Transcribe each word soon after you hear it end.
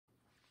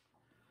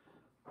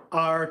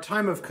Our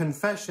time of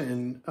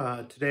confession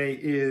today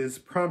is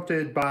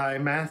prompted by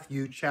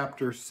Matthew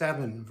chapter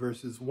 7,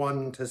 verses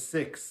 1 to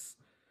 6.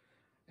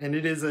 And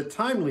it is a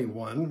timely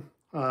one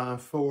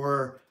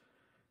for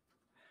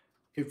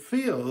it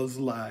feels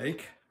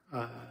like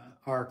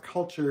our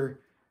culture,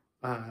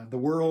 the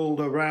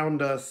world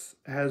around us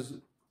has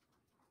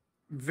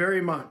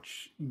very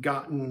much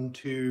gotten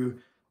to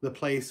the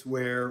place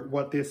where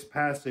what this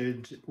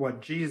passage,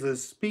 what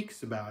Jesus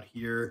speaks about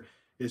here,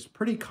 is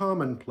pretty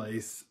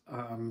commonplace,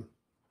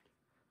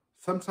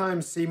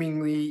 sometimes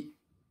seemingly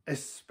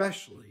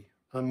especially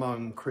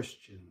among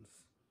Christians.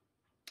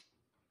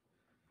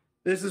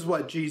 This is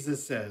what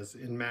Jesus says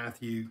in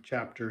Matthew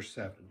chapter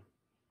 7.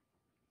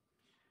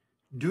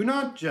 Do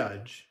not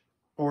judge,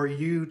 or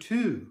you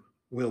too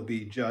will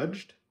be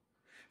judged.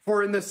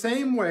 For in the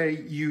same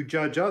way you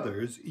judge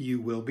others,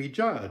 you will be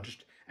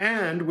judged,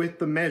 and with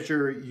the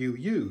measure you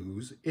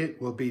use,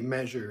 it will be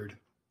measured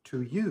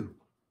to you.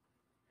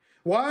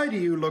 Why do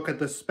you look at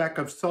the speck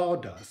of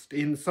sawdust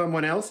in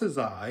someone else's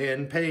eye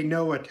and pay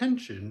no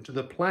attention to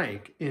the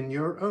plank in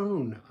your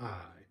own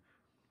eye?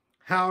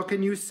 How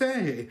can you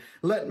say,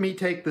 let me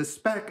take the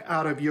speck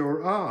out of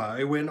your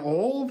eye, when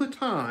all the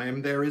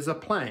time there is a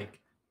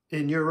plank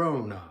in your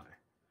own eye?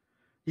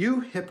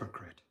 You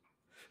hypocrite!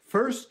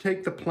 First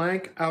take the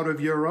plank out of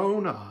your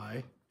own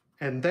eye,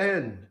 and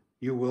then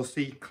you will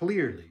see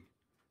clearly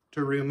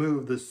to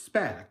remove the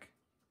speck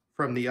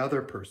from the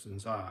other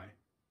person's eye.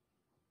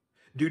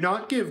 Do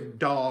not give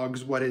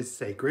dogs what is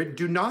sacred.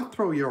 Do not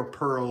throw your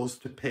pearls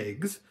to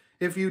pigs.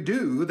 If you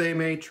do, they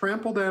may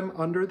trample them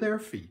under their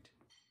feet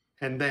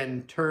and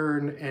then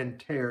turn and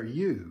tear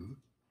you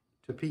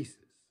to pieces.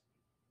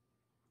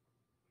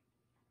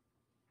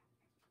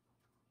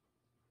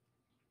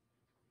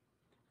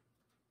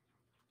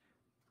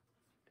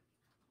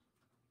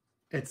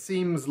 It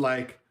seems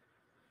like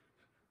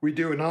we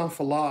do an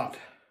awful lot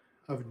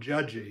of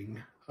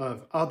judging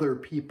of other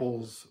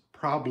people's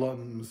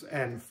problems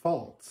and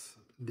faults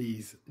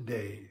these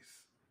days.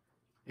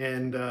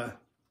 And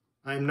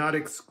I'm not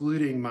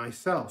excluding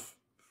myself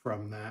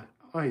from that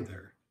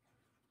either.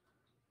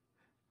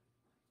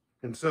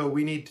 And so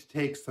we need to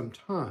take some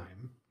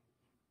time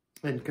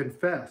and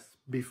confess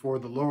before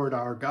the Lord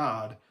our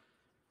God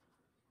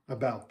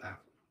about that.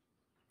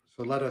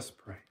 So let us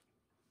pray.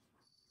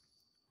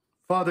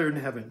 Father in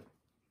heaven,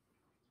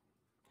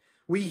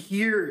 we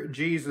hear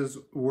Jesus'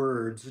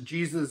 words,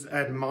 Jesus'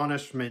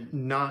 admonishment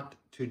not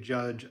to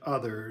judge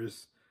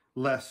others,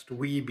 lest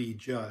we be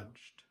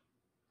judged,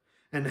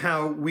 and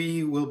how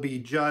we will be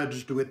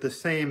judged with the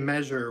same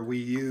measure we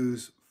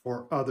use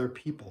for other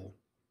people.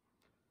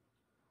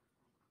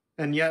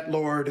 And yet,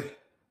 Lord,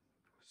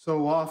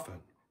 so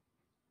often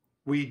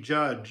we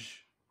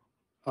judge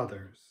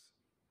others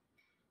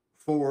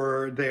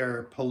for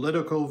their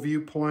political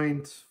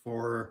viewpoints,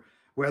 for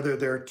whether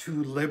they're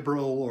too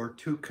liberal or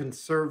too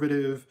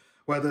conservative,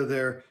 whether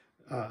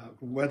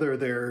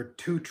they're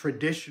too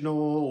traditional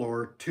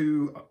or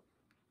too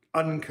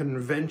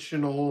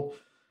unconventional,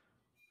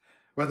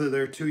 whether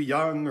they're too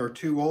young or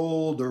too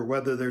old, or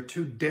whether they're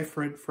too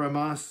different from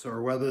us,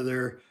 or whether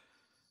they're...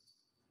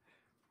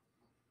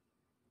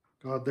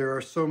 God, there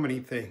are so many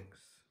things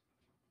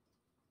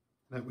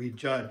that we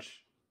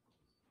judge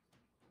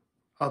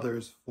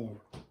others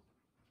for.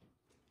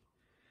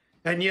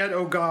 And yet,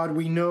 oh God,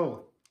 we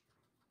know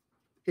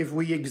if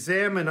we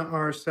examine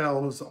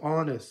ourselves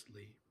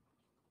honestly,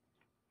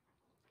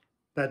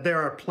 that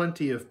there are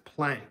plenty of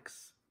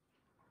planks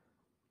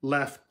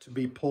left to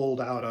be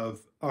pulled out of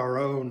our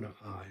own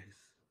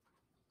eyes.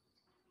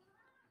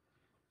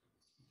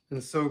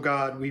 And so,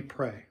 God, we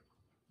pray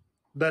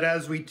that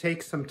as we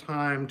take some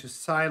time to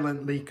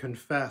silently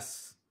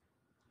confess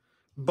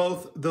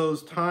both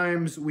those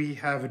times we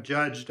have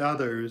judged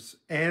others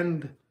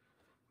and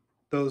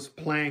those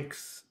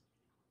planks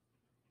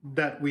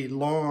that we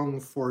long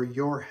for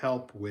your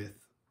help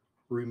with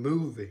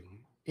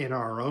removing in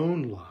our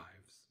own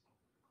lives,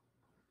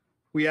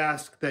 we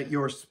ask that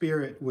your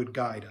Spirit would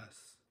guide us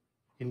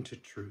into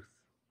truth.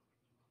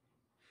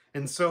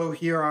 And so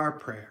hear our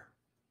prayer.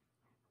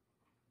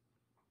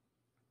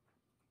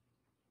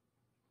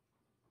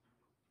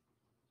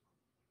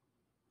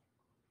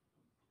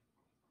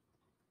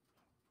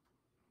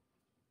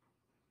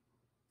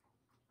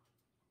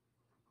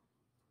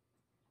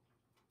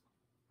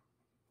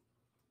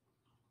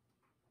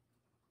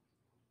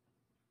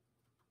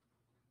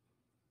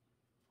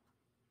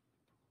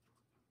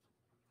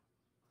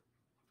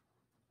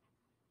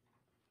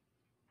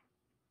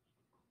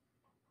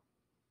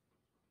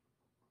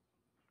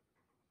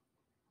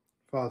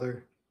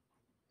 Father,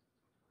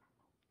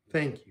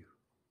 thank you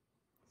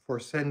for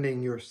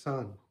sending your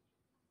Son.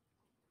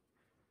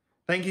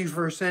 Thank you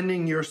for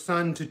sending your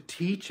Son to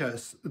teach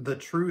us the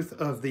truth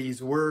of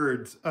these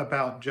words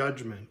about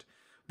judgment,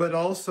 but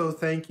also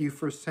thank you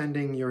for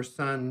sending your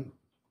Son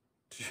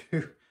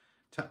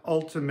to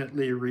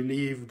ultimately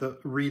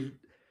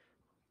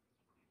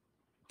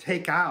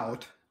take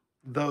out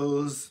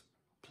those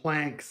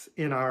planks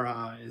in our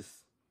eyes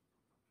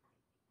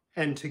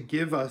and to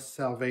give us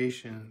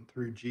salvation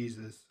through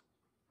Jesus.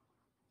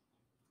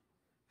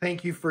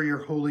 Thank you for your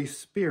Holy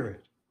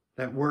Spirit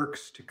that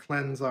works to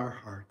cleanse our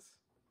hearts.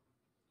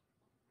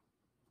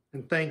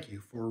 And thank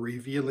you for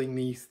revealing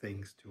these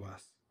things to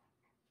us.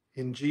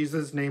 In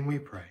Jesus' name we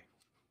pray.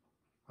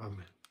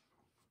 Amen.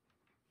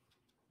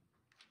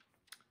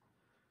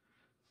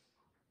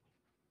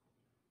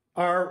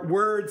 Our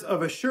words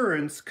of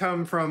assurance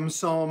come from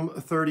Psalm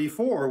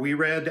 34. We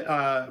read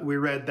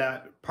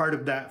that part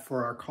of that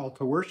for our call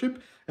to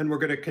worship, and we're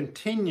going to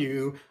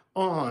continue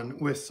on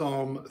with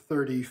Psalm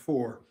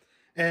 34.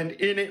 And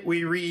in it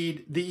we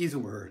read these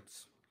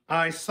words: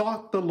 I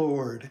sought the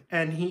Lord,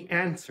 and he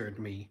answered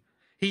me.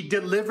 He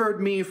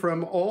delivered me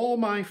from all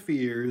my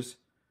fears.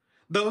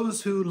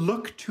 Those who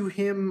look to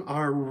him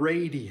are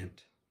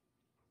radiant.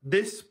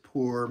 This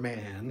poor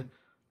man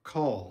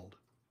called,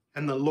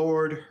 and the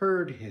Lord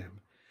heard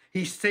him.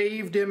 He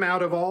saved him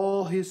out of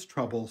all his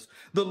troubles.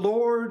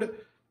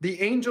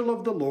 The angel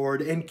of the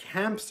Lord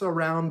encamps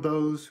around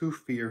those who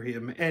fear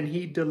him, and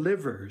he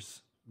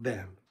delivers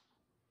them.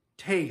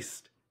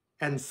 Taste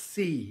and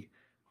see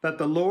that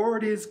the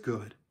Lord is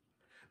good.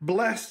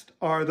 Blessed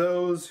are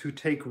those who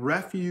take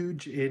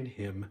refuge in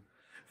him.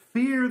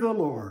 Fear the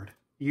Lord,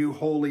 you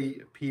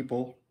holy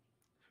people,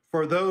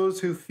 for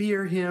those who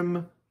fear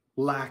him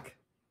lack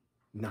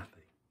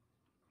nothing.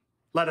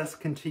 Let us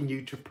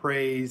continue to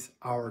praise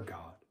our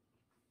God.